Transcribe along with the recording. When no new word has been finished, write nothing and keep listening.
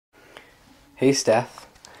Hey Steph,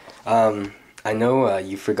 I know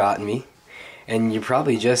you've forgotten me, and you're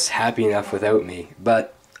probably just happy enough without me,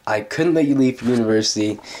 but I couldn't let you leave for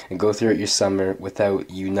university and go through your summer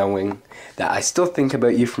without you knowing that I still think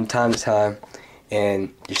about you from time to time,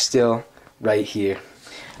 and you're still right here.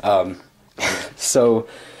 Um, so,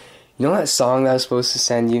 you know that song that I was supposed to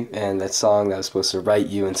send you, and that song that I was supposed to write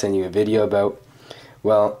you and send you a video about?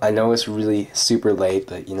 Well, I know it's really super late,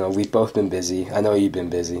 but we've both been busy. I know you've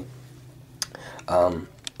been busy.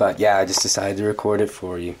 But yeah, I just decided to record it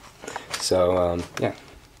for you. So, yeah.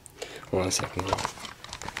 Hold on a second.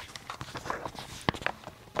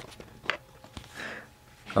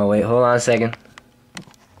 Oh, wait, hold on a second.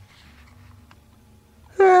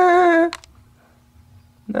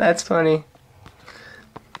 That's funny.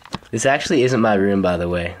 This actually isn't my room, by the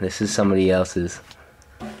way. This is somebody else's.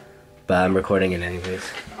 But I'm recording it anyways.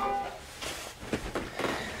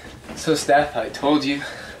 So, Steph, I told you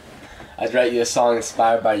I'd write you a song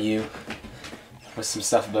inspired by you with some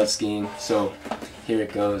stuff about skiing. So here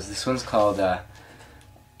it goes. This one's called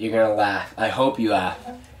You're Gonna Laugh. I hope you laugh.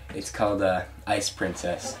 It's called Ice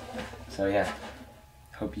Princess. So yeah,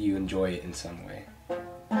 hope you enjoy it in some way.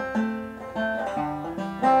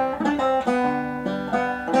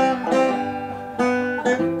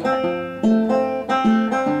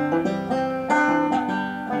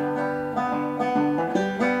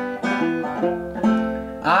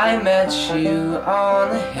 I met you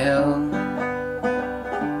on a hill,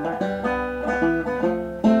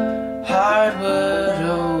 hardwood,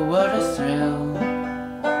 oh what a thrill.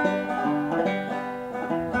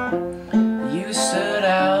 You stood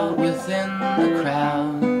out within the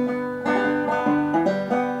crowd,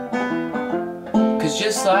 'cause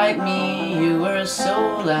just like me you were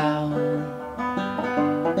so loud.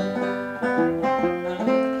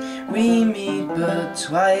 We meet but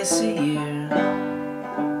twice a year.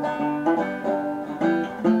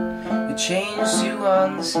 It changed you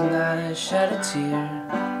once and I shed a tear.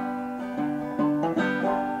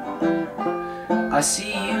 I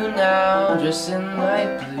see you now dressed in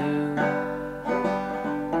light blue,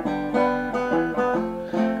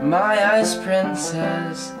 my ice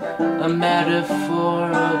princess, a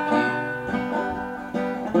metaphor of you.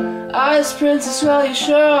 Ice princess, well you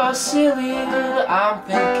sure are silly. I'm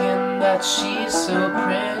thinking that she's so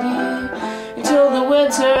pretty. Until the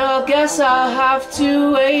winter, I guess I'll have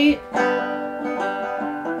to wait.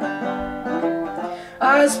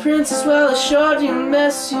 Ice princess, well I sure do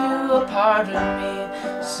miss you. A part of me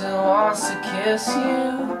still wants to kiss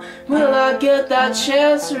you. Will I get that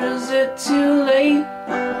chance or is it too late?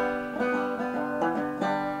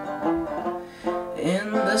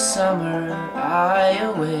 In the summer I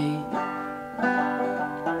await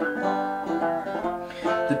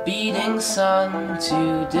the beating sun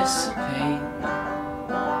to dissipate.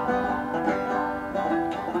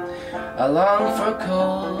 I long for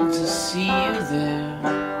cold to see you there.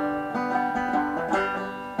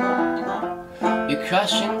 Your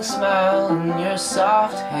crushing smile and your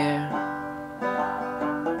soft hair.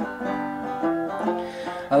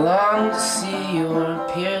 I long to see your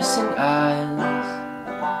piercing eyes.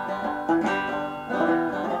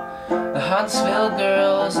 The Huntsville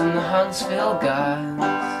girls and the Huntsville guys.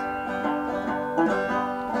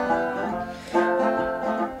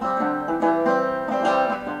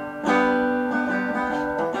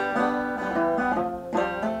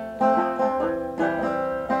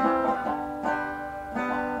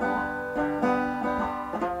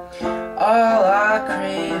 All I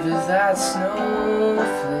crave is that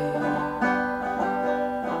snowflake,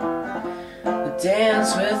 to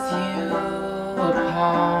dance with you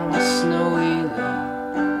upon the snowy lake.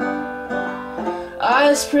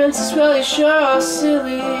 Ice princess, well you sure are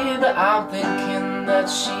silly, but I'm thinking that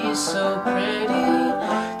she's so pretty.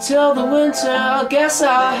 Till the winter, I guess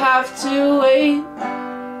I'll have to wait.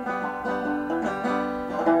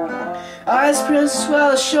 Ice princess,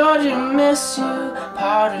 well I sure do miss you.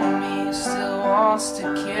 Part of me still wants to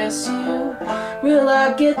kiss you. Will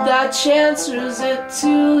I get that chance or is it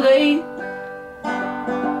too late?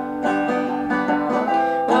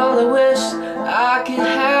 Well I wish I could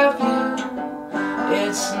have you.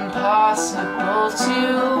 It's impossible to,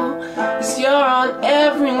 'cause you're on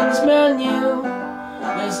everyone's menu.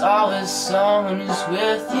 There's always someone who's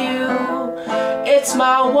with you. It's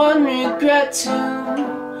my one regret to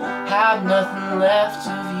have nothing left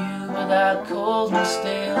of you but that cold and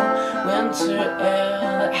stale winter air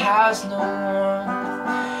that has no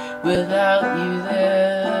warmth without you there.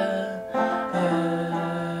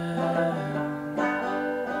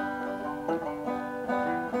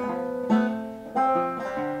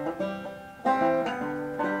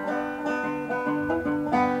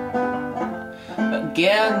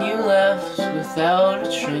 Again you left without a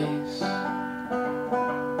trace.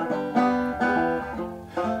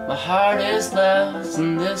 My heart is left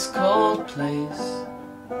in this cold place.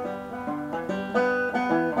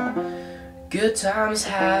 Good times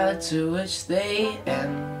had to which they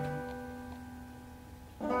end.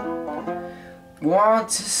 Want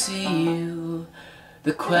to see you,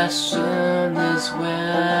 the question is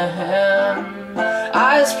when.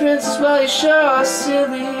 Eyes princess, well you sure are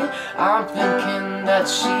silly. I'm thinking that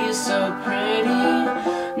she's so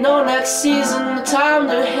pretty. No next season, the time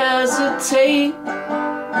to hesitate.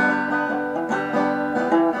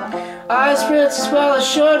 Eyes princess, well I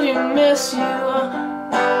sure do miss you.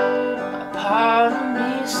 A part of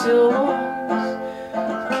me still wants to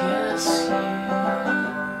kiss you.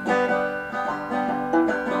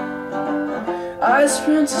 Eyes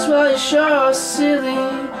princess, well you sure are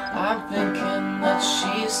silly. I'm thinking that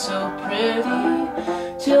she's so pretty.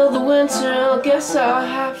 Till the winter, I guess I'll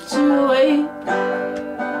have to wait.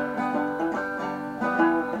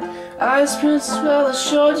 Eyes princess, well I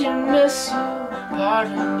sure do miss you.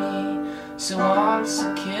 Pardon me, so wants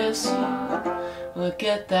to kiss you. Will I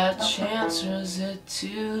get that chance or is it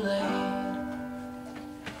too late?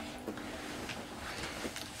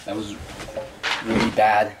 That was really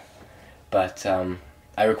bad, but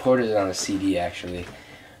I recorded it on a CD actually.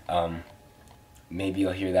 Maybe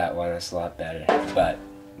you'll hear that one, it's a lot better. But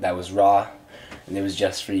that was raw, and it was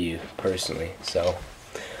just for you, personally. So,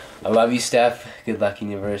 I love you, Steph. Good luck in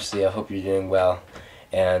university. I hope you're doing well,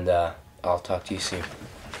 and I'll talk to you soon.